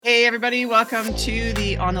Hey, everybody. Welcome to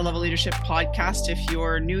the On the Level Leadership podcast. If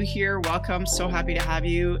you're new here, welcome. So happy to have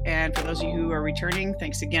you. And for those of you who are returning,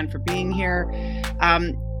 thanks again for being here.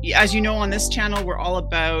 As you know, on this channel, we're all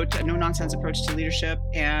about a no-nonsense approach to leadership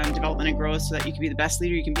and development and growth so that you can be the best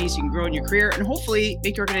leader you can be, so you can grow in your career and hopefully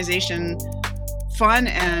make your organization fun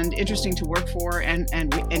and interesting to work for and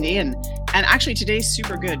in. And actually today's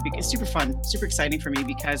super good, because super fun, super exciting for me,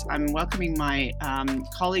 because I'm welcoming my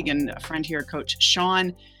colleague and friend here, Coach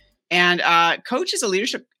Sean. And Coach is a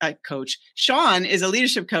leadership coach. Sean is a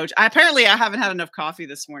leadership coach. Apparently, I haven't had enough coffee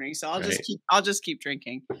this morning, so I'll just keep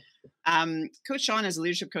drinking. Coach Sean is a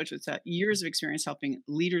leadership coach with years of experience helping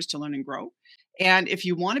leaders to learn and grow. And if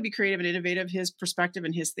you want to be creative and innovative, his perspective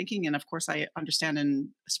and his thinking, and of course I understand and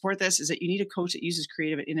support this, is that you need a coach that uses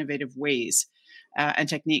creative and innovative ways and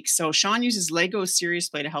techniques. So Sean uses Lego Serious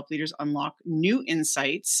Play to help leaders unlock new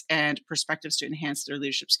insights and perspectives to enhance their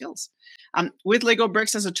leadership skills. With Lego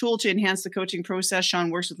Bricks as a tool to enhance the coaching process, Sean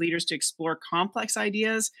works with leaders to explore complex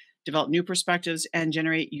ideas, develop new perspectives, and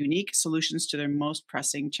generate unique solutions to their most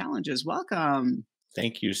pressing challenges. Welcome.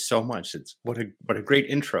 Thank you so much. It's what a great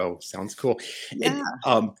intro. Sounds cool. Yeah.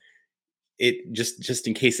 And, it just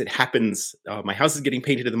in case it happens, my house is getting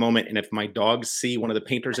painted at the moment, and if my dogs see one of the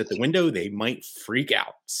painters at the window, they might freak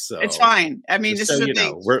out. So it's fine. I mean, this is the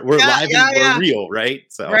thing. We're live and we're real, right?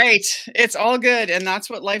 So right. It's all good. And that's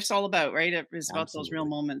what life's all about, right? It is about Absolutely. those real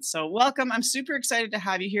moments. So welcome. I'm super excited to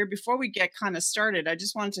have you here. Before we get kind of started, I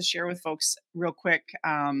just wanted to share with folks real quick.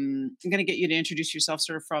 I'm going to get you to introduce yourself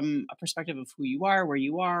sort of from a perspective of who you are, where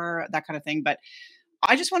you are, that kind of thing. But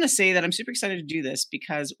I just want to say that I'm super excited to do this,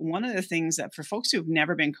 because one of the things that for folks who've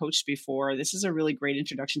never been coached before, this is a really great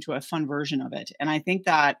introduction to a fun version of it. And I think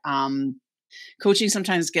that coaching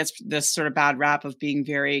sometimes gets this sort of bad rap of being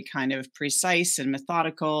very kind of precise and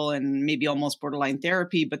methodical and maybe almost borderline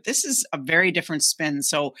therapy, but this is a very different spin.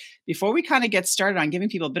 So before we kind of get started on giving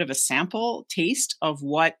people a bit of a sample taste of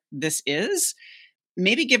what this is,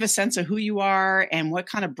 maybe give a sense of who you are and what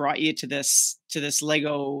kind of brought you to this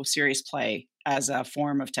Lego Serious Play as a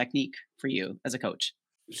form of technique for you as a coach.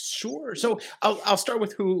 Sure. So I'll start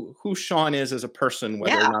with who Sean is as a person,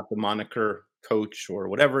 whether or not the moniker coach or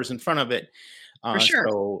whatever is in front of it. For sure.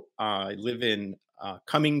 So I live in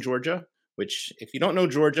Cumming, Georgia, which, if you don't know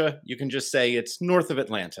Georgia, you can just say it's north of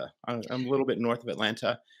Atlanta. I'm a little bit north of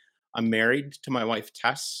Atlanta. I'm married to my wife,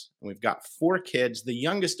 Tess, and we've got 4 kids, the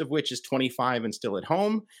youngest of which is 25 and still at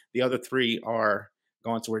home. The other 3 are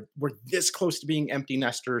gone. So we're this close to being empty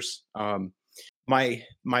nesters. My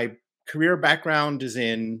career background is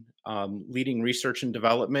in leading research and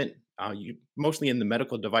development, mostly in the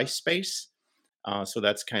medical device space. So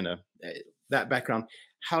that's kind of that background.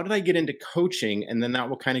 How did I get into coaching? And then that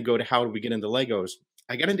will kind of go to how do we get into Legos?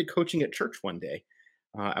 I got into coaching at church one day.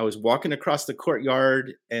 I was walking across the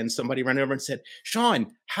courtyard and somebody ran over and said, "Sean,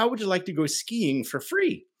 how would you like to go skiing for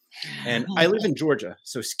free?" And I live in Georgia,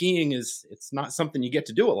 so skiing it's not something you get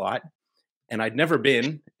to do a lot. And I'd never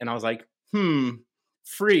been. And I was like,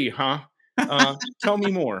 free, huh? Tell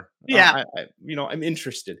me more. Yeah. I'm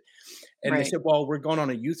interested. And Right. they said, well, we're going on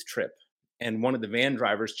a youth trip. And one of the van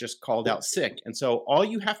drivers just called out sick. And so all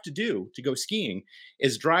you have to do to go skiing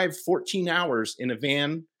is drive 14 hours in a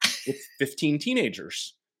van with 15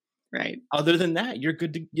 teenagers. Right. Other than that, you're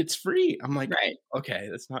good to, it's free. I'm like, Right. okay,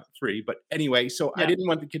 that's not free. But anyway, so I didn't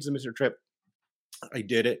want the kids to miss their trip. I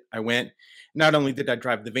did it. I went. Not only did I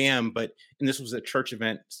drive the van, and this was a church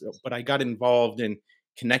event, but I got involved in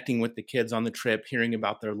connecting with the kids on the trip, hearing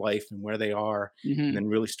about their life and where they are, and then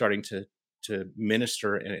really starting to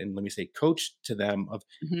minister and let me say, coach to them of,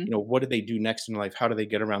 what do they do next in life? How do they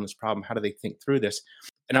get around this problem? How do they think through this?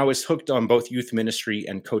 And I was hooked on both youth ministry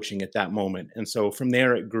and coaching at that moment. And so from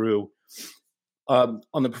there, it grew. On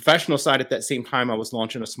the professional side, at that same time, I was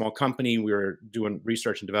launching a small company. We were doing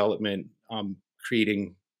research and development,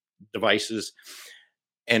 creating devices,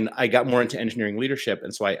 and I got more into engineering leadership.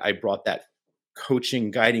 And so I brought that coaching,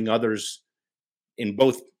 guiding others in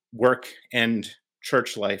both work and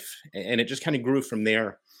church life. And it just kind of grew from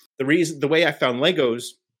there. The way I found Legos,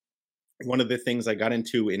 one of the things I got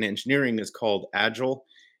into in engineering is called Agile.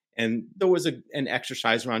 And there was an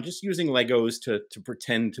exercise around just using Legos to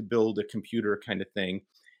pretend to build a computer kind of thing.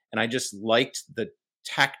 And I just liked the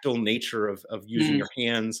tactile nature of using your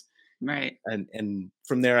hands. Right. And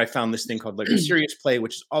from there, I found this thing called Lego Serious Play,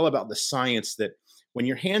 which is all about the science that when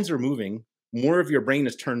your hands are moving, more of your brain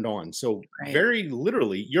is turned on. So very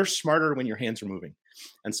literally, you're smarter when your hands are moving.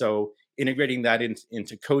 And so integrating that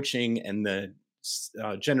into coaching and the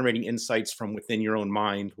generating insights from within your own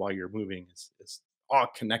mind while you're moving is all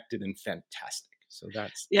connected and fantastic. So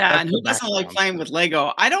that's Yeah, that's and the who doesn't like background. playing with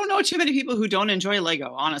Lego? I don't know too many people who don't enjoy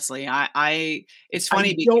Lego, honestly. It's I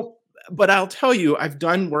funny because don't, but I'll tell you, I've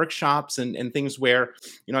done workshops and things where,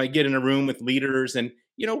 I get in a room with leaders and,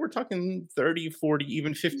 we're talking 30, 40,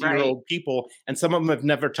 even 50-year-old right, old people, and some of them have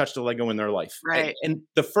never touched a Lego in their life. right. And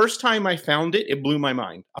the first time I found it, it blew my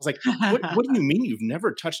mind. I was like, what do you mean you've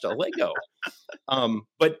never touched a Lego?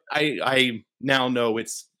 But I now know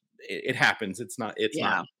it happens. It's not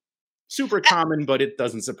Yeah. super common, but it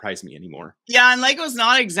doesn't surprise me anymore. Yeah, and Lego's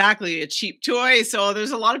not exactly a cheap toy, so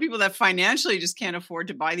there's a lot of people that financially just can't afford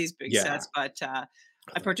to buy these big Yeah. sets, but,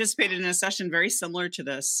 I participated in a session very similar to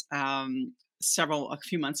this, a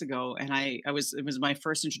few months ago, and it was my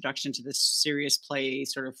first introduction to this serious play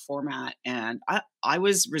sort of format, and I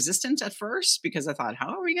was resistant at first because I thought, "How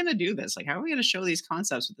are we gonna do this? Like, how are we gonna show these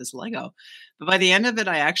concepts with this Lego?" But by the end of it,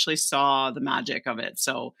 I actually saw the magic of it,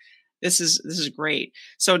 so this is great.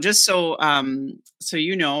 So just so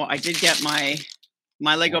you know, I did get my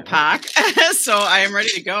All Lego right. pack. So I am ready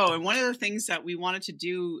to go. And one of the things that we wanted to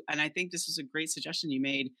do, and I think this was a great suggestion you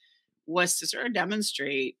made, was to sort of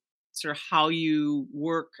demonstrate sort of how you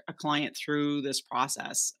work a client through this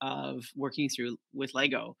process of working through with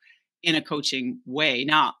Lego in a coaching way.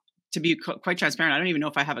 Now, to be quite transparent, I don't even know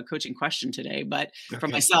if I have a coaching question today, but for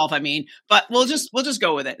Okay. myself, I mean, but we'll just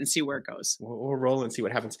go with it and see where it goes. We'll roll and see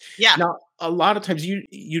what happens. Yeah. Now, a lot of times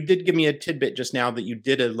you did give me a tidbit just now that you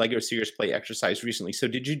did a Lego Serious Play exercise recently. So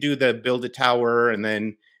did you do the build a tower and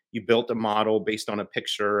then you built a model based on a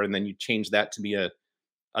picture and then you changed that to be a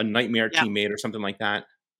nightmare Yeah. teammate or something like that?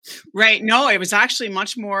 Right. No, it was actually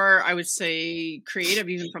much more, I would say, creative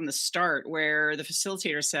even from the start, where the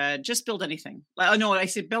facilitator said, just build anything. Oh, no, I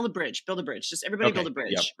said, build a bridge, just everybody build Okay. a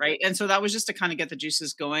Yep. bridge. Right. And so that was just to kind of get the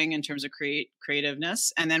juices going in terms of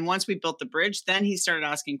creativeness. And then once we built the bridge, then he started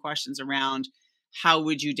asking questions around how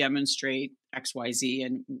would you demonstrate XYZ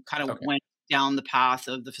and kind of Okay. went down the path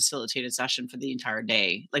of the facilitated session for the entire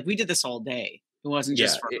day. Like we did this all day. It wasn't Yeah,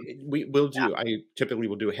 just for, we will yeah, do. I typically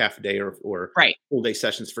will do a half a day or right, full day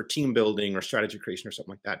sessions for team building or strategy creation or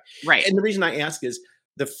something like that. right, And the reason I ask is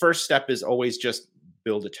the first step is always just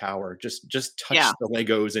build a tower. Just touch yeah, the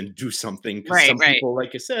Legos and do something because right, some right, people,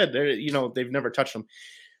 like I said, they've never touched them.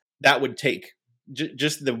 That would take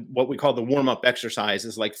just the what we call the warm up exercise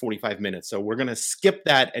is like 45 minutes. So we're gonna skip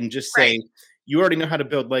that and just right, say you already know how to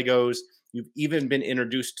build Legos. You've even been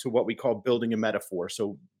introduced to what we call building a metaphor.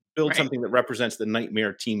 So build right. something that represents the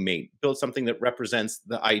nightmare teammate. Build something that represents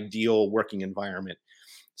the ideal working environment.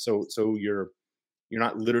 So you're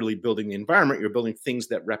not literally building the environment, you're building things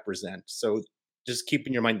that represent. So just keep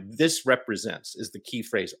in your mind, this represents is the key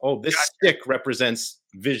phrase. Oh, this Gotcha. stick represents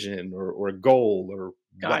vision or a goal or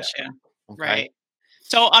whatever. Gotcha. Okay. Right.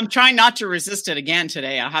 So I'm trying not to resist it again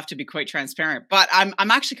today. I'll have to be quite transparent, but I'm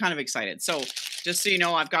actually kind of excited. So just so you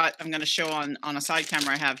know, I'm going to show on a side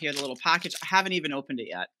camera I have here the little package. I haven't even opened it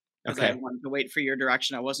yet because I Okay. wanted to wait for your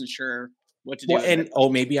direction. I wasn't sure what to do Well, with it. and oh,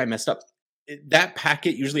 maybe I messed up. That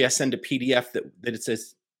packet usually I send a PDF that it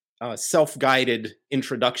says self-guided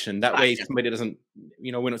introduction. That way, Gotcha. somebody doesn't,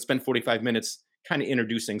 we don't spend 45 minutes kind of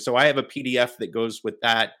introducing. So I have a PDF that goes with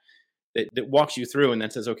that walks you through and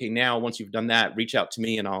then says, okay, now once you've done that, reach out to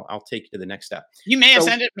me and I'll take you to the next step. You may have So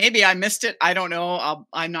sent it. Maybe I missed it. I don't know.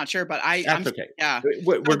 I'm not sure, but I'm that's okay. yeah.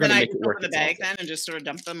 We're So going then to I make just it work open the itself. bag then and just sort of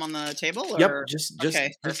dump them on the table, Yep. or Just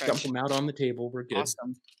okay, dump perfect, them out on the table. We're good.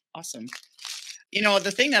 awesome, awesome. You know,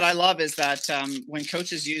 the thing that I love is that when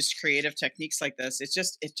coaches use creative techniques like this, it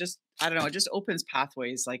just I don't know, it just opens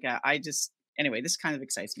pathways. Like I just anyway, this kind of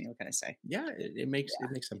excites me. What can I say? Yeah, it makes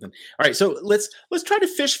something. All right, so let's try to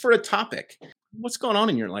fish for a topic. What's going on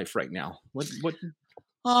in your life right now? What?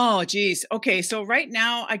 Oh, geez. Okay, so right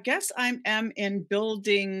now, I guess am in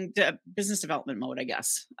building the business development mode. I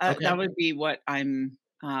guess Okay, that would be what I'm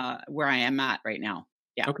where I am at right now.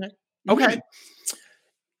 Yeah. okay, Mhm. okay.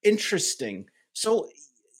 Interesting. So,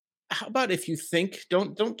 how about if you think?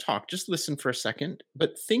 Don't talk. Just listen for a second,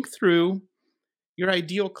 but think through your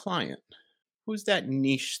ideal client. Who's that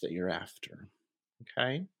niche that you're after?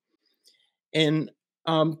 Okay, and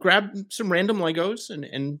grab some random Legos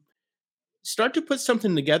and start to put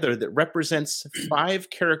something together that represents five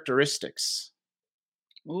characteristics.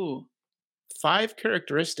 Ooh. Five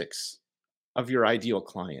characteristics of your ideal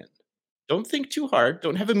client. Don't think too hard.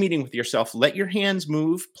 Don't have a meeting with yourself. Let your hands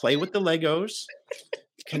move, play with the Legos,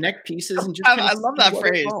 connect pieces, and just kind of I love see that what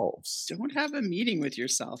phrase. evolves. Don't have a meeting with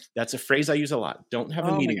yourself. That's a phrase I use a lot. Don't have a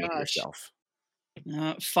Oh my meeting with gosh. yourself.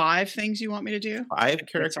 Five things you want me to do? Five Okay,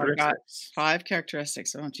 so I've got characteristics. five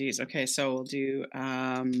characteristics. Oh, geez. Okay, so we'll do.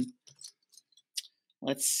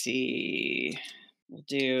 Let's see. We'll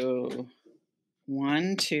do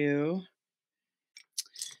one, two.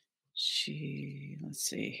 let's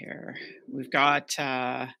see here. We've got,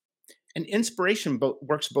 And inspiration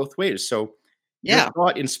works both ways. So your yeah,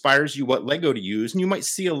 thought inspires you what Lego to use, and you might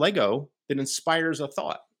see a Lego that inspires a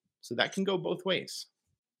thought. So that can go both ways.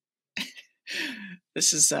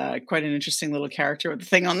 this is quite an interesting little character with the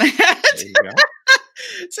thing on the head. There you go.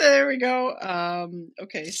 So there we go.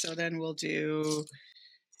 Okay, so then we'll do.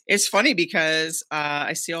 It's funny because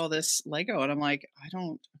I see all this Lego and I'm like, I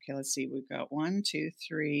don't. Okay, let's see. We've got 1, 2,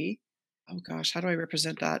 3. Oh gosh, how do I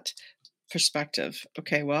represent that perspective?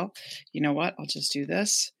 Okay, well, you know what? I'll just do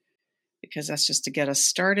this because that's just to get us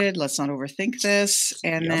started. Let's not overthink this.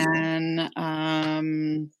 And Yep.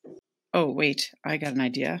 then, oh wait, I got an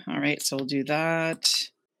idea. All right, so we'll do that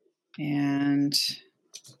and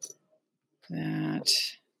that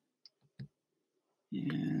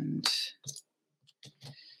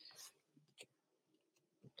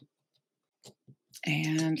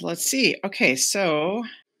and let's see. Okay, so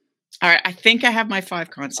all right, I think I have my 5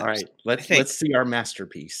 concepts. All right, let's see our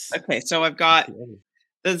masterpiece. Okay, so I've got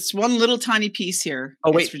this one little tiny piece here.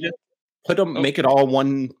 Oh wait, put them. Oh. Make it all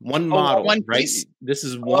one model, one right? piece. This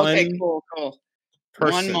is one. Okay, cool.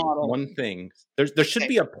 Person, one model, one thing. There should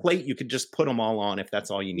be a plate you could just put them all on if that's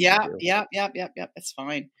all you need. Yeah, to do. yeah. That's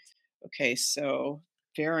fine. Okay, so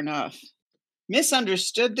fair enough.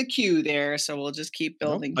 Misunderstood the cue there, so we'll just keep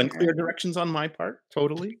building. Nope, unclear directions on my part.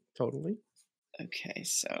 Totally. Okay,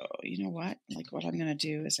 so you know what? Like what I'm going to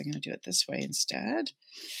do is I'm going to do it this way instead.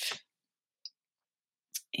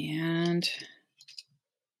 And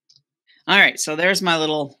all right, so there's my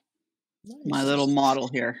little model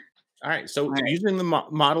here. All right, so using the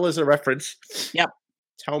model as a reference. Yep.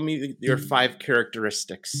 Tell me your 5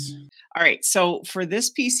 characteristics. All right, so for this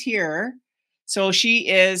piece here, so she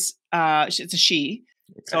is it's a she.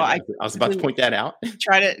 Okay, so I was about to point that out.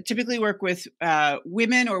 Try to typically work with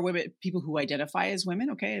women or people who identify as women.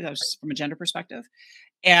 Okay, that's from a gender perspective,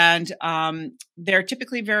 and they're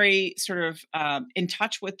typically very sort of in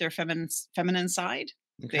touch with their feminine side.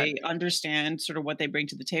 Okay. They understand sort of what they bring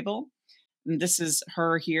to the table. And this is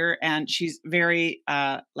her here, and she's very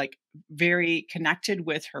very connected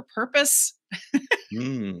with her purpose.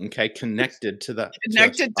 Okay, connected to the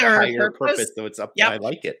her higher purpose. So it's up. Yep. I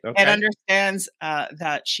like it. Okay. And understands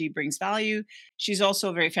that she brings value. She's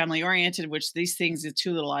also very family oriented, which these things, the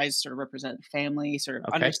 2 little eyes sort of represent family. Sort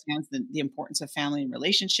of understands the importance of family and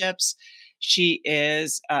relationships. She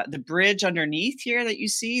is the bridge underneath here that you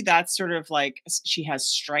see. That's sort of like she has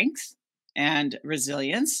strength and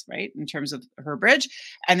resilience, right, in terms of her bridge.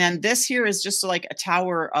 And then this here is just like a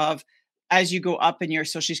tower of, as you go up in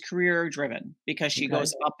so she's career driven because she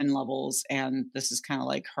goes up in levels, and this is kind of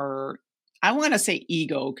like her, I want to say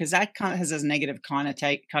ego, because that kind of has this negative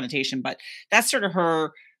connotation, but that's sort of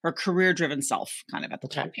her career driven self kind of at the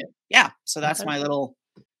top here. Yeah. So that's my little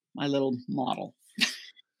model.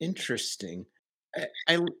 Interesting.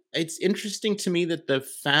 It's interesting to me that the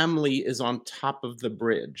family is on top of the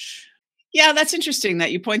bridge. Yeah, that's interesting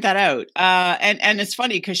that you point that out. And it's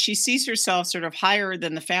funny because she sees herself sort of higher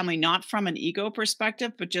than the family, not from an ego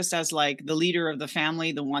perspective, but just as like the leader of the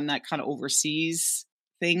family, the one that kind of oversees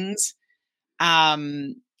things.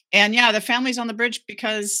 And yeah, the family's on the bridge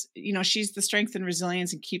because, she's the strength and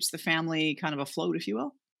resilience and keeps the family kind of afloat, if you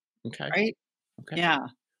will. Okay. Right? Okay. Yeah.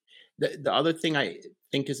 The other thing I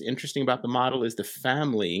think is interesting about the model is the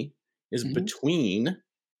family is between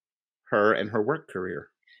her and her work career.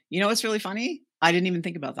 You know what's really funny? I didn't even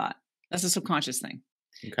think about that. That's a subconscious thing.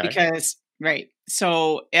 Okay. Because, right.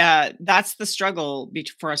 So that's the struggle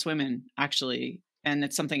for us women, actually. And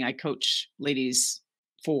it's something I coach ladies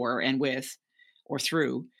for and with or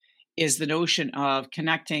through, is the notion of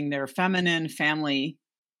connecting their feminine family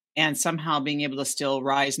and somehow being able to still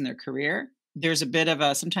rise in their career. There's a bit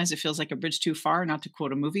of sometimes it feels like a bridge too far, not to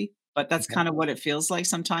quote a movie, but that's kind of what it feels like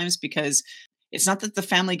sometimes, because it's not that the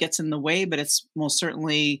family gets in the way, but it's most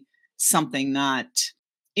certainly something that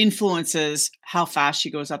influences how fast she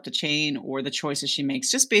goes up the chain or the choices she makes,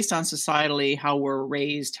 just based on societally, how we're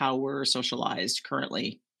raised, how we're socialized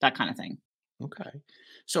currently, that kind of thing. Okay.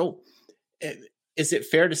 So is it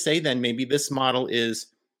fair to say then maybe this model is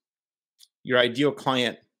your ideal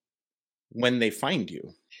client when they find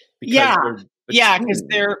you? Because because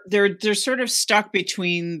they're sort of stuck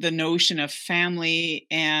between the notion of family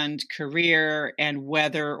and career and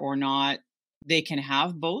whether or not they can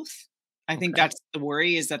have both. I think that's the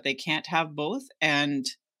worry, is that they can't have both. And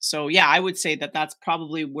so, yeah, I would say that that's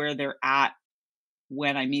probably where they're at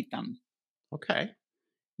when I meet them. Okay.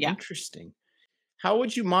 Yeah. Interesting. How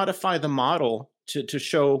would you modify the model to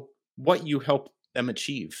show what you help them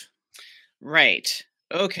achieve? Right.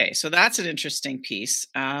 Okay. So that's an interesting piece.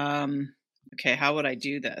 Okay. How would I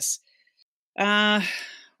do this? Uh,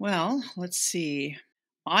 well, let's see.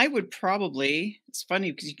 I would probably. It's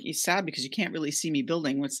funny because it's sad because you can't really see me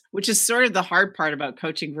building, which is sort of the hard part about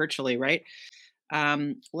coaching virtually, right?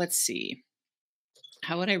 Let's see.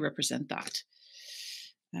 How would I represent that?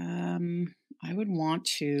 I would want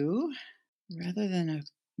to rather than a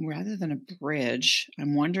rather than a bridge.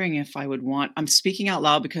 I'm wondering if I would want. I'm speaking out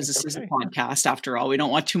loud because It's this is a okay. podcast. After all, we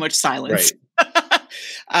don't want too much silence. Right.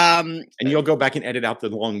 um, And you'll go back and edit out the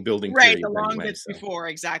long building Right, the periods long anyway. bits So before,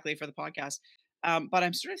 exactly, for the podcast. But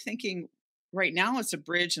I'm sort of thinking right now it's a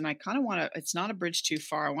bridge, and I kind of want to, it's not a bridge too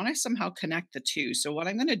far. I want to somehow connect the two. So, what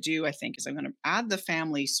I'm going to do, I think, is I'm going to add the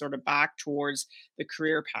family sort of back towards the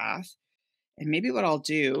career path. And maybe what I'll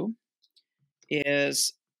do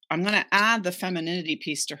is I'm going to add the femininity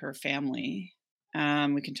piece to her family.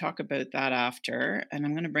 We can talk about that after. And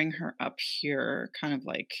I'm going to bring her up here, kind of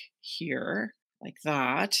like here, like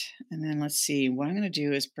that. And then let's see, what I'm going to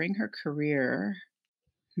do is bring her career.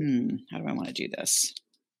 How do I want to do this?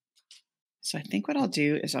 So I think what I'll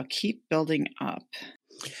do is I'll keep building up.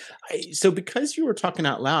 so because you were talking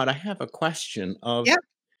out loud, I have a question of Yeah.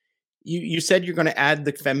 you said you're going to add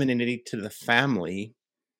the femininity to the family.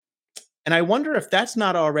 And I wonder if that's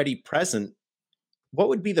not already present. What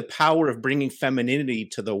would be the power of bringing femininity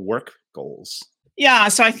to the work goals? Yeah.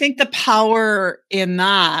 So I think the power in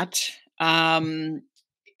that um,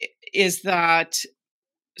 is that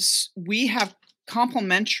we have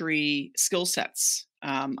complementary skill sets,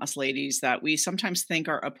 us ladies, that we sometimes think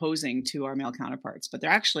are opposing to our male counterparts, but they're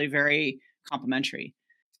actually very complementary.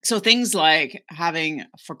 So things like having,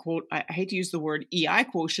 for quote, I hate to use the word EI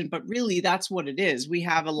quotient, but really that's what it is. We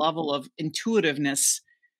have a level of intuitiveness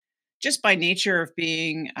just by nature of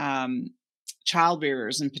being child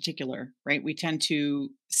bearers in particular, right? We tend to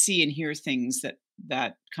see and hear things that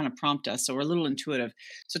kind of prompt us, so we're a little intuitive.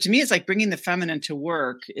 So to me, it's like bringing the feminine to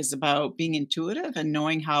work is about being intuitive and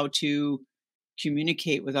knowing how to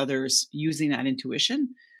communicate with others using that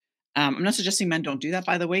intuition. I'm not suggesting men don't do that,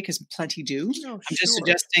 by the way, because plenty do. No, I'm just sure.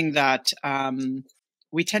 suggesting that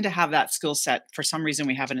we tend to have that skill set. For some reason,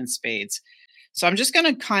 we have it in spades. So I'm just going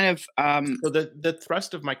to kind of So the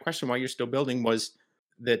thrust of my question while you're still building was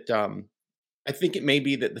that I think it may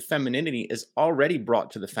be that the femininity is already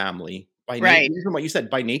brought to the family by right. even what you said,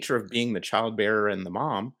 by nature of being the child bearer and the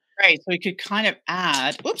mom. Right, so we could kind of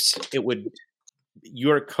add whoops. It would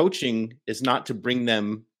Your coaching is not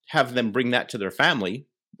to have them bring that to their family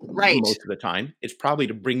Right. most of the time. It's probably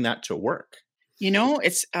to bring that to work.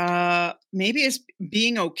 It's, maybe it's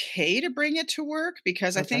being okay to bring it to work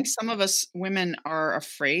because I Okay. think some of us women are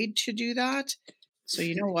afraid to do that. So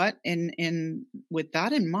you know what? In with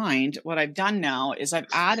that in mind, what I've done now is I've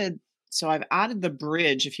added the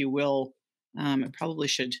bridge, if you will. It probably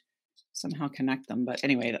should somehow connect them, but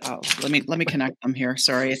anyway, let me connect them here.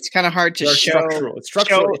 Sorry, it's kind of hard to There are show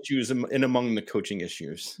structural show issues in among the coaching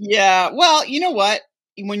issues. Yeah, well, you know what?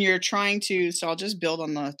 When you're trying to, so I'll just build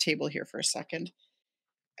on the table here for a second.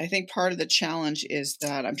 I think part of the challenge is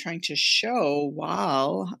that I'm trying to show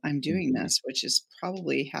while I'm doing Mhm. this, which is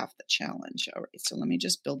probably half the challenge. All right, so let me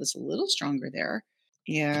just build this a little stronger there.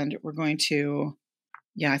 And we're going to,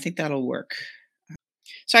 yeah, I think that'll work.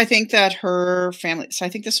 So I think that her family, so I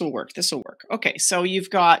think this will work. This will work. Okay, so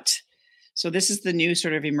so this is the new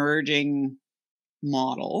sort of emerging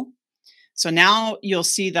model. So now you'll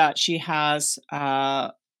see that she has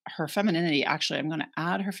her femininity. Actually, I'm going to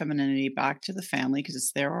add her femininity back to the family because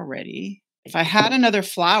it's there already. If I had another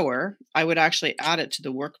flower, I would actually add it to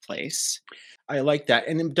the workplace. I like that.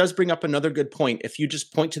 And it does bring up another good point. If you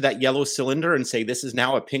just point to that yellow cylinder and say, this is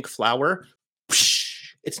now a pink flower,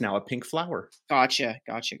 it's now a pink flower. Gotcha,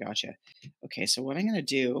 gotcha, gotcha. Okay, so what I'm going to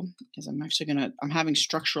do is I'm having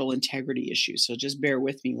structural integrity issues. So just bear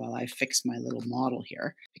with me while I fix my little model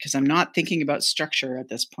here because I'm not thinking about structure at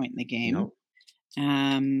this point in the game. No.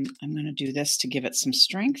 I'm going to do this to give it some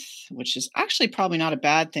strength, which is actually probably not a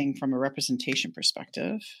bad thing from a representation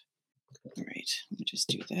perspective. All right, let me just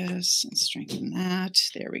do this and strengthen that.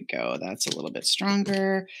 There we go. That's a little bit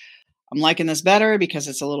stronger. I'm liking this better because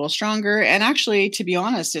it's a little stronger. And actually, to be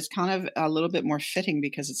honest, it's kind of a little bit more fitting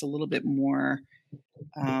because it's a little bit more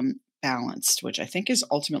balanced, which I think is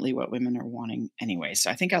ultimately what women are wanting anyway.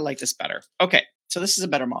 So I think I like this better. Okay, so this is a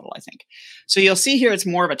better model, I think. So you'll see here it's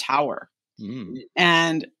more of a tower.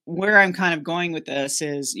 And where I'm kind of going with this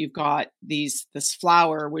is you've got this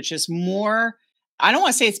flower, which is more, I don't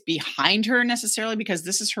want to say it's behind her necessarily because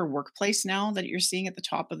this is her workplace now that you're seeing at the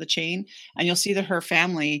top of the chain. And you'll see that her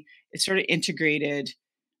family is sort of integrated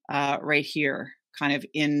right here, kind of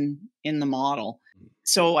in the model.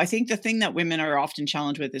 So I think the thing that women are often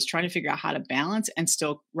challenged with is trying to figure out how to balance and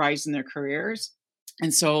still rise in their careers.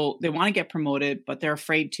 And so they want to get promoted, but they're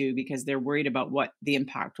afraid to because they're worried about what the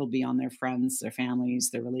impact will be on their friends, their families,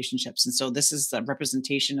 their relationships. And so this is a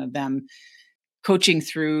representation of them coaching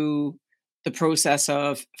through the process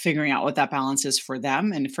of figuring out what that balance is for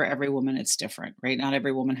them. And for every woman, it's different, right? Not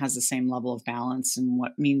every woman has the same level of balance, and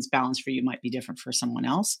what means balance for you might be different for someone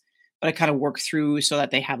else. But I kind of work through so that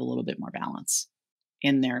they have a little bit more balance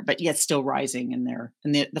in there, but yet still rising in there.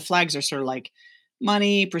 And the flags are sort of like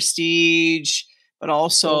money, prestige, but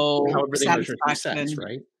also however they measure success, satisfaction.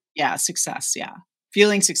 right? Yeah, success. Yeah.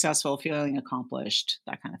 Feeling successful, feeling accomplished,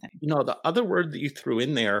 that kind of thing. The other word that you threw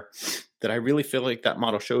in there that I really feel like that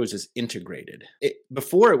model shows is integrated.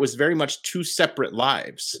 Before, it was very much two separate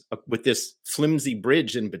lives with this flimsy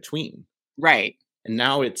bridge in between. Right. And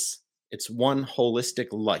now it's one holistic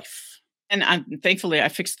life. And thankfully I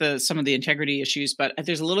fixed some of the integrity issues, but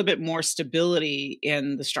there's a little bit more stability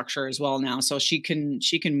in the structure as well now. So she can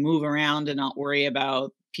move around and not worry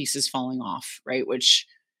about pieces falling off, right? Which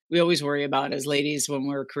we always worry about as ladies when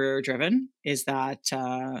we're career driven, is that,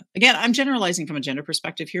 again, I'm generalizing from a gender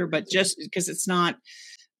perspective here, but just because it's not,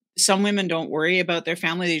 some women don't worry about their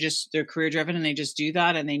family. They're career driven and they just do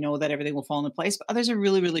that. And they know that everything will fall into place. But others are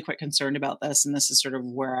really, really quite concerned about this. And this is sort of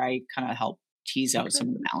where I kind of help tease out some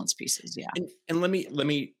of the balance pieces. Yeah. And let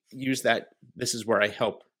me use that. This is where I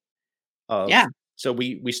help. Yeah. So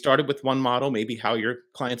we started with one model, maybe how your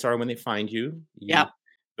clients are when they find you. Yeah.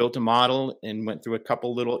 Built a model and went through a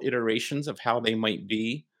couple little iterations of how they might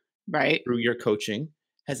be right through your coaching.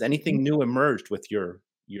 Has anything new emerged with your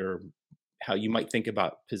how you might think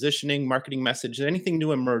about positioning, marketing message? Anything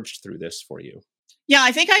new emerged through this for you? Yeah,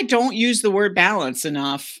 I think I don't use the word balance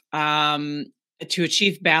enough to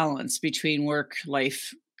achieve balance between work,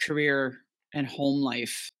 life, career, and home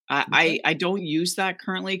life. I don't use that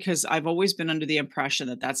currently because I've always been under the impression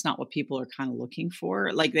that that's not what people are kind of looking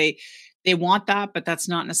for. Like they want that, but that's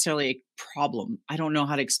not necessarily a problem. I don't know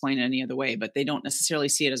how to explain it any other way, but they don't necessarily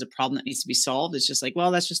see it as a problem that needs to be solved. It's just like,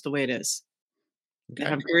 well, that's just the way it is. Okay.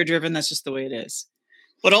 I'm career driven. That's just the way it is.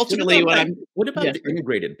 But ultimately, what about the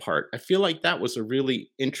integrated part? I feel like that was a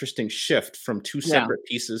really interesting shift from two separate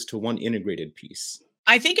pieces to one integrated piece.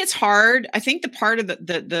 I think it's hard. I think the part of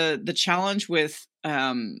the challenge with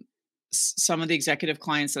some of the executive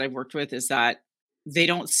clients that I've worked with is that they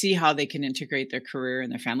don't see how they can integrate their career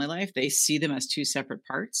and their family life. They see them as two separate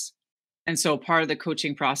parts. And so part of the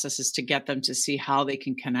coaching process is to get them to see how they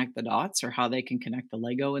can connect the dots, or how they can connect the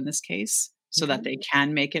Lego in this case, so that they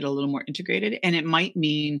can make it a little more integrated. And it might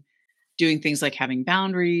mean doing things like having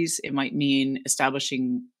boundaries. It might mean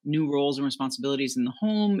establishing new roles and responsibilities in the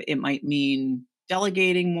home. It might mean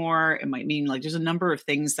delegating more. It might mean, like, there's a number of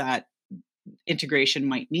things that integration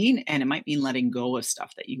might mean, and it might mean letting go of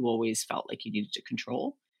stuff that you always felt like you needed to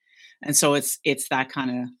control. And so it's that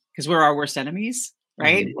kind of, because we're our worst enemies,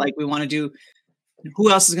 right? Mm-hmm. Like, we want to do,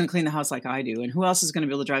 who else is going to clean the house like I do? And who else is going to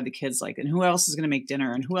be able to drive the kids and who else is going to make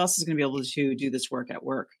dinner? And who else is going to be able to do this work at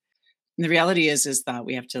work? And the reality is that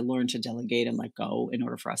we have to learn to delegate and let go in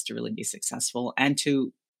order for us to really be successful and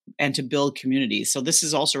to build communities. So this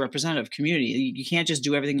is also representative community. You can't just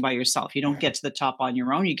do everything by yourself. You don't get to the top on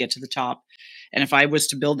your own. You get to the top. And if I was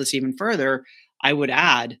to build this even further, I would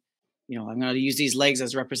add, I'm going to use these legs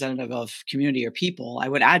as representative of community or people. I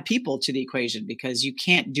would add people to the equation, because you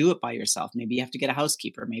can't do it by yourself. Maybe you have to get a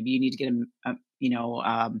housekeeper. Maybe you need to get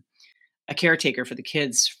a caretaker for the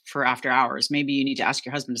kids for after hours. Maybe you need to ask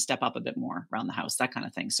your husband to step up a bit more around the house, that kind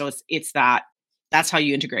of thing. So it's that's how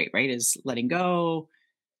you integrate, right? Is letting go,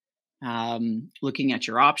 looking at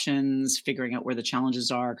your options, figuring out where the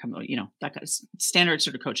challenges are, that kind of standard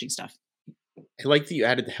sort of coaching stuff. I like that you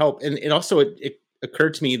added the help. And it also, it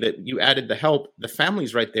occurred to me that you added the help, the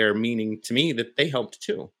family's right there, meaning to me that they helped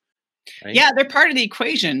too. Right? Yeah, they're part of the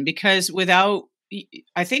equation, because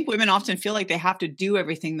I think women often feel like they have to do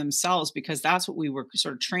everything themselves, because that's what we were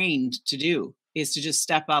sort of trained to do, is to just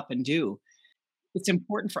step up and do. It's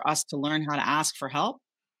important for us to learn how to ask for help,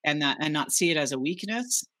 and not see it as a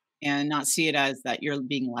weakness, and not see it as that you're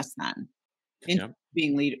being less than,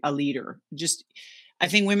 being a leader. I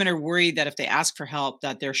think women are worried that if they ask for help,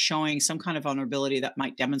 that they're showing some kind of vulnerability that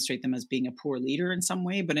might demonstrate them as being a poor leader in some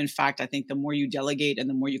way. But in fact, I think the more you delegate and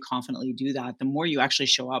the more you confidently do that, the more you actually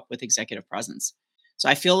show up with executive presence. So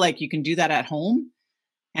I feel like you can do that at home,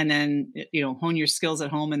 and then, hone your skills at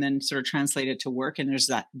home, and then sort of translate it to work. And there's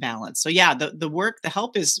that balance. So yeah, the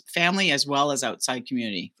help is family as well as outside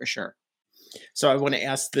community, for sure. So I want to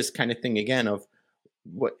ask this kind of thing again of,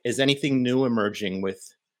 what is anything new emerging with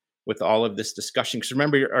all of this discussion? Because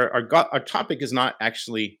remember, our topic is not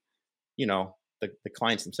actually, the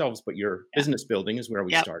clients themselves, but your business building is where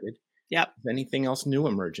we started. Yep. Is anything else new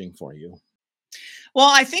emerging for you? Well,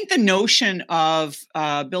 I think the notion of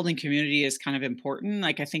building community is kind of important.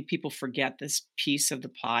 Like, I think people forget this piece of the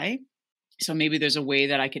pie. So maybe there's a way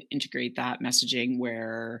that I could integrate that messaging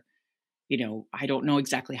where, I don't know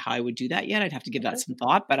exactly how I would do that yet. I'd have to give that Okay. some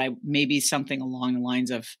thought, but maybe something along the lines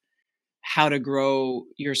of how to grow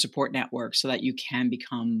your support network so that you can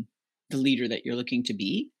become the leader that you're looking to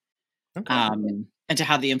be, Okay. and to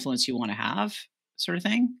have the influence you want to have, sort of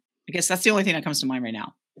thing. I guess that's the only thing that comes to mind right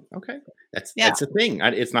now. Okay. That's Yeah, a thing.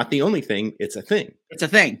 It's not the only thing. It's a thing. it's a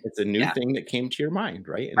thing. It's a new Yeah, thing that came to your mind,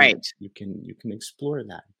 right? And right. you can explore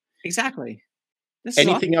that. Exactly. This is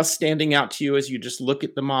Anything awesome. else standing out to you as you just look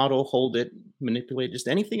at the model, hold it, manipulate? Just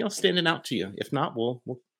anything else standing out to you? If not, we'll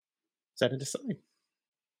set it aside.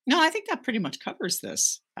 No, I think that pretty much covers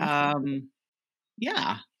this. Okay.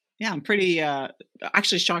 Yeah. Yeah, I'm pretty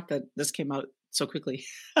actually shocked that this came out so quickly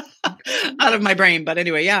out of my brain. But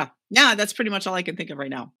anyway, yeah. Yeah, that's pretty much all I can think of right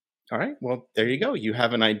now. All right. Well, there you go. You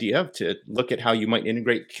have an idea to look at how you might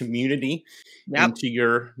integrate community Yep. into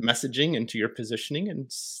your messaging, into your positioning, and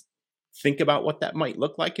think about what that might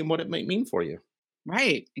look like and what it might mean for you.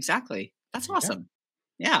 Right. Exactly. That's There you go. awesome.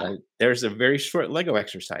 Yeah. There's a very short Lego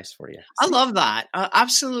exercise for you. I See? love that.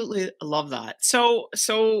 Absolutely love that. So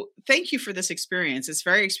thank you for this experience. It's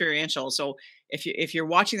very experiential. So if you're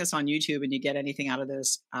watching this on YouTube and you get anything out of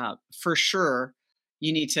this, for sure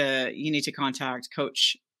you need to contact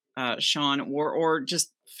Coach Sean, or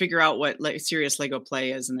just figure out what serious Lego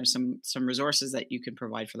play is. And there's some resources that you can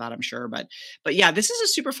provide for that, I'm sure. But yeah, this is a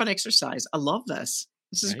super fun exercise. I love this.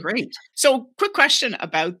 This is Right. great. So quick question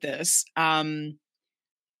about this.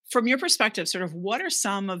 From your perspective, sort of what are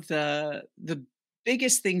some of the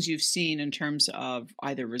biggest things you've seen in terms of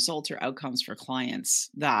either results or outcomes for clients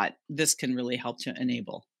that this can really help to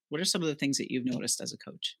enable? What are some of the things that you've noticed as a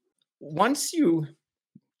coach? Once you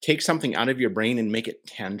take something out of your brain and make it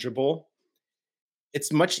tangible,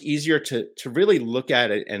 it's much easier to really look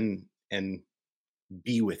at it and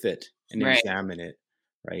be with it and Right. examine it,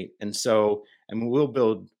 right? And so, I mean, we'll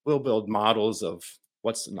build models of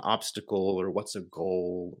what's an obstacle or what's a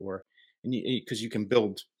goal, or and because you can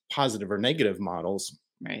build positive or negative models.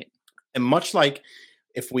 Right. And much like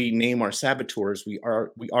if we name our saboteurs, we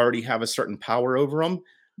already have a certain power over them.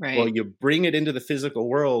 Well, Right. you bring it into the physical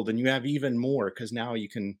world and you have even more, because now you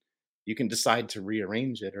can decide to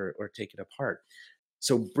rearrange it or take it apart.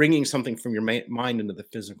 So bringing something from your mind into the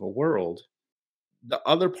physical world. The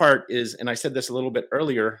other part is, and I said this a little bit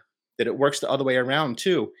earlier, that it works the other way around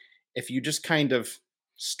too. If you just kind of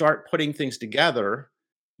start putting things together,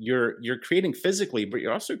 you're creating physically, but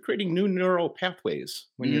you're also creating new neural pathways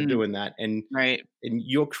when you're Mm, doing that, right. and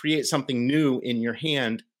you'll create something new in your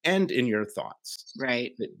hand and in your thoughts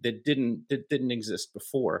Right. that didn't exist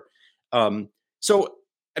before. Um, so,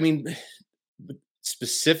 I mean,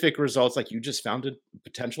 specific results, like you just found a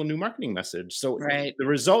potential new marketing message. So Right. the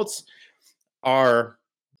results are,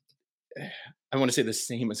 I want to say the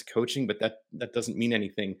same as coaching, but that doesn't mean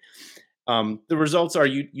anything. The results are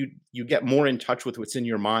you get more in touch with what's in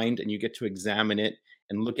your mind, and you get to examine it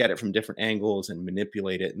and look at it from different angles and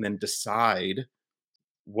manipulate it, and then decide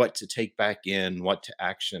what to take back in, what to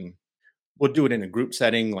action. We'll do it in a group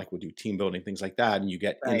setting, like we'll do team building, things like that, and you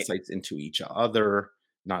get Right. insights into each other,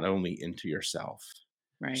 not only into yourself.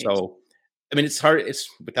 Right. So, I mean, it's hard. It's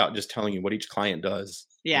without just telling you what each client does.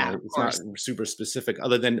 Yeah, of It's not course. super specific,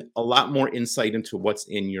 other than a lot more insight into what's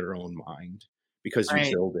in your own mind because you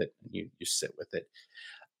Right. build it, and you sit with it.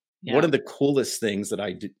 One Yeah. of the coolest things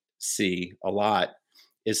that see a lot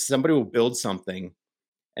is somebody will build something,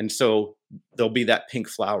 and so there'll be that pink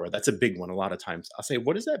flower. That's a big one. A lot of times, I'll say,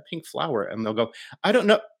 "What is that pink flower?" And they'll go, "I don't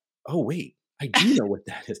know." Oh, wait, I do know what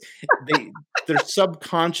that is. They their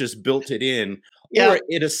subconscious built it in, Yeah. or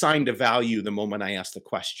it assigned a value the moment I asked the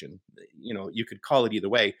question. You could call it either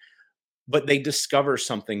way, but they discover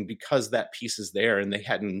something because that piece is there, and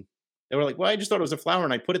they were like, "Well, I just thought it was a flower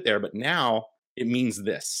and I put it there, but now it means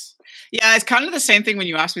this." Yeah, it's kind of the same thing when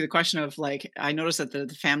you asked me the question of, like, I noticed that the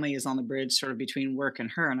family is on the bridge sort of between work and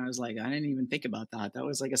her. And I was like, I didn't even think about that. That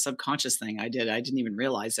was like a subconscious thing I did. I didn't even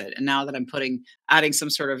realize it. And now that I'm adding some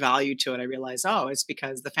sort of value to it, I realize, oh, it's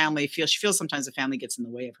because she feels sometimes the family gets in the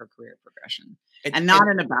way of her career progression, And and not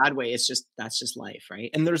and in a bad way. That's just life. Right.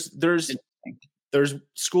 and It's interesting. there's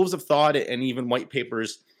schools of thought and even white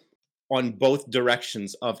papers on both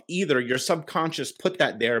directions of either your subconscious put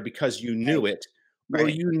that there because you Right. knew it, or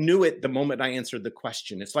Right. you knew it the moment I answered the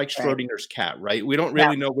question. It's like Right. Schrodinger's cat, right? We don't Yeah.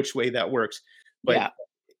 really know which way that works, but Yeah.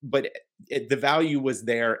 the value was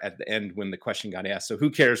there at the end when the question got asked. So who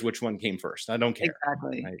cares which one came first? I don't care,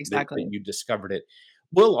 Exactly. right? That Exactly. you discovered it.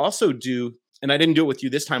 We'll also do and I didn't do it with you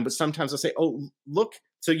this time, but sometimes I'll say, oh, look,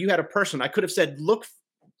 so you had a person. I could have said, look,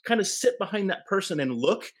 kind of sit behind that person and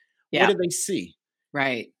look, what do they see?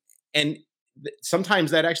 Right. And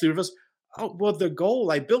sometimes that actually reveals, oh, well, the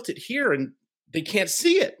goal, I built it here and they can't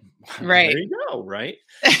see it. Right. There you go. Right.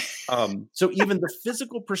 So even the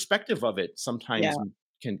physical perspective of it sometimes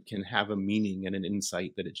can have a meaning and an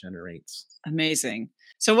insight that it generates. Amazing.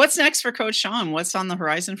 So what's next for Coach Sean? What's on the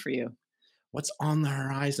horizon for you? What's on the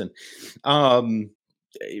horizon?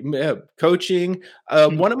 Coaching.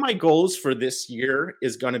 One of my goals for this year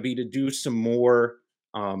is going to be to do some more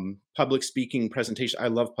public speaking presentation. I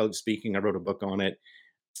love public speaking. I wrote a book on it.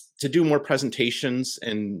 To do more presentations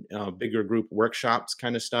and bigger group workshops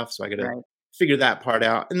kind of stuff. So I got to figure that part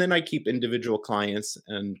out. And then I keep individual clients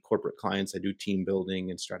and corporate clients. I do team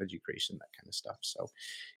building and strategy creation, that kind of stuff. So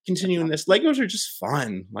continuing this. Legos are just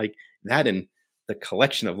fun. Like that, and the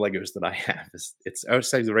collection of Legos that I have it's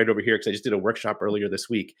outside right over here, because I just did a workshop earlier this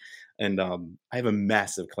week, and I have a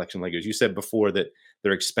massive collection of Legos. You said before that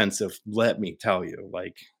they're expensive. Let me tell you,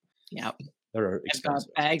 like, they're expensive.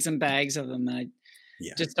 I've got bags and bags of them, and I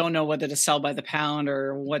just don't know whether to sell by the pound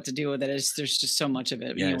or what to do with it. There's just so much of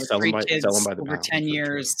it. Yeah, with sell them by over the pound, 10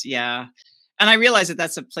 years. Yeah. And I realize that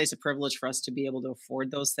that's a place of privilege for us to be able to afford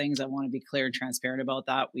those things. I want to be clear and transparent about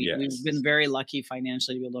that. We've been very lucky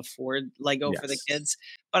financially to be able to afford Lego for the kids.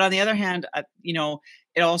 But on the other hand,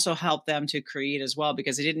 it also helped them to create as well,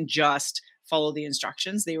 because they didn't just follow the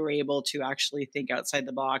instructions. They were able to actually think outside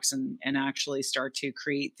the box and actually start to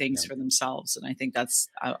create things for themselves. And I think that's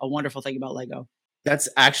a wonderful thing about Lego. That's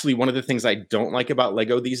actually one of the things I don't like about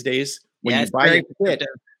Lego these days. When you buy a kit,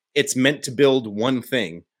 it's meant to build one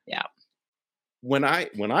thing. Yeah. When I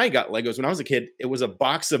got Legos when I was a kid, it was a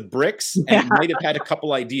box of bricks, and it might have had a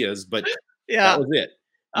couple ideas, but that was it.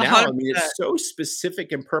 Now, 100%. I mean, it's so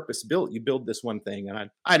specific and purpose built. You build this one thing, and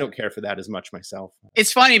I don't care for that as much myself.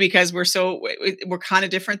 It's funny because we're kind of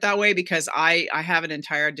different that way, because I have an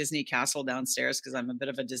entire Disney castle downstairs because I'm a bit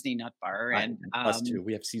of a Disney nut bar, and us too.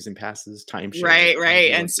 We have season passes, timeshare.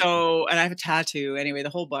 Right. And I have a tattoo anyway, the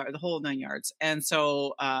whole 9 yards. And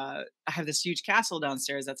so I have this huge castle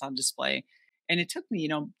downstairs that's on display. And it took me,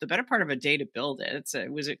 the better part of a day to build it. It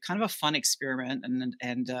was a kind of a fun experiment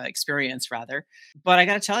and experience rather. But I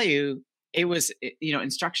got to tell you, it was,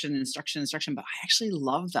 instruction. But I actually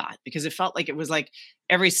love that, because it felt like it was like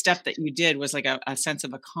every step that you did was like a sense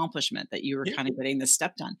of accomplishment, that you were kind of getting this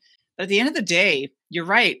step done. But at the end of the day, you're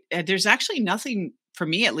right. There's actually nothing, for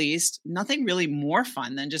me at least, nothing really more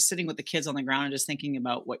fun than just sitting with the kids on the ground and just thinking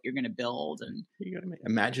about what you're going to build. And you got to make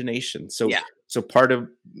imagination. So part of,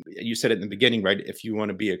 you said it in the beginning, right? If you want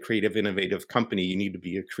to be a creative, innovative company, you need to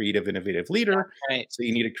be a creative, innovative leader. Right. So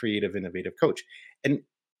you need a creative, innovative coach. And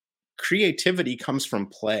creativity comes from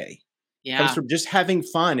play. Yeah. Comes from just having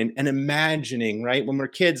fun and imagining, right? When we're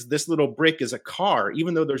kids, this little brick is a car,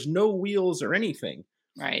 even though there's no wheels or anything.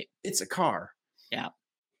 Right. It's a car. Yeah.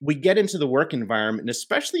 We get into the work environment, and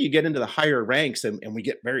especially you get into the higher ranks, and we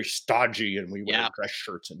get very stodgy, and we wear dress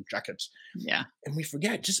shirts and jackets. Yeah. And we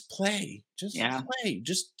forget, just play. Play.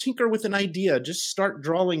 Just tinker with an idea. Just start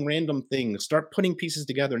drawing random things. Start putting pieces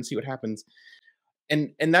together and see what happens.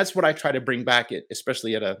 And that's what I try to bring back,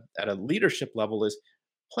 especially at a leadership level, is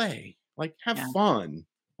play. Like, have fun.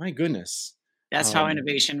 My goodness. That's how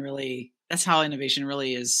innovation really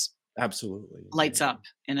is. Absolutely. Lights up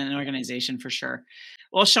in an organization, for sure.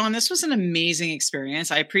 Well, Sean, this was an amazing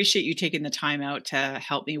experience. I appreciate you taking the time out to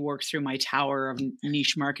help me work through my tower of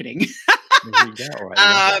niche marketing. There you go.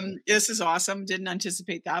 This is awesome. Didn't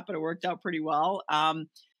anticipate that, but it worked out pretty well.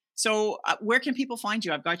 So where can people find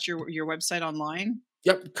you? I've got your website online.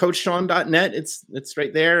 Yep. CoachSean.net. It's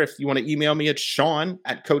right there. If you want to email me, it's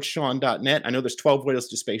Sean@CoachSean.net. I know there's 12 ways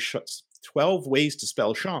to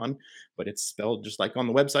spell Sean, but it's spelled just like on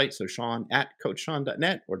the website. So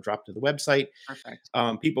Sean@CoachSean.net, or drop to the website. Perfect.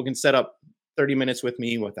 People can set up 30 minutes with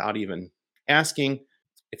me without even asking.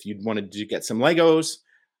 If you wanted to get some Legos,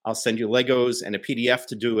 I'll send you Legos and a PDF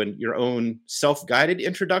to do your own self-guided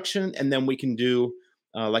introduction. And then we can do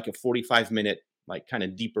like a 45-minute, like kind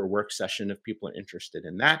of deeper work session if people are interested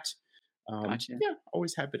in that. Gotcha. Yeah,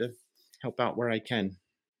 always happy to help out where I can.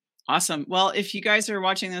 Awesome. Well, if you guys are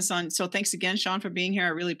watching this so thanks again, Sean, for being here. I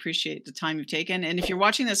really appreciate the time you've taken. And if you're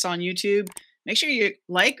watching this on YouTube, make sure you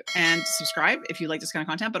like and subscribe if you like this kind of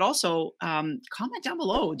content, but also comment down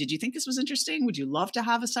below. Did you think this was interesting? Would you love to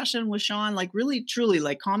have a session with Sean? Like, really, truly,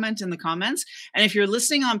 like, comment in the comments. And if you're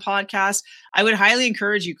listening on podcast, I would highly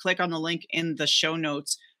encourage you click on the link in the show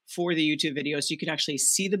notes for the YouTube video so you can actually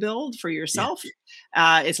see the build for yourself.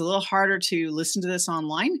 Yeah. It's a little harder to listen to this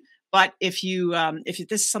online, But if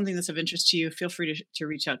this is something that's of interest to you, feel free to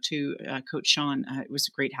reach out to Coach Sean. It was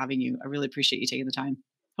great having you. I really appreciate you taking the time.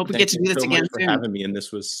 Hope we get to do this again soon. Thank you so much for having me, and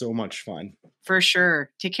this was so much fun. For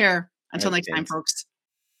sure. Take care. Until next time, folks.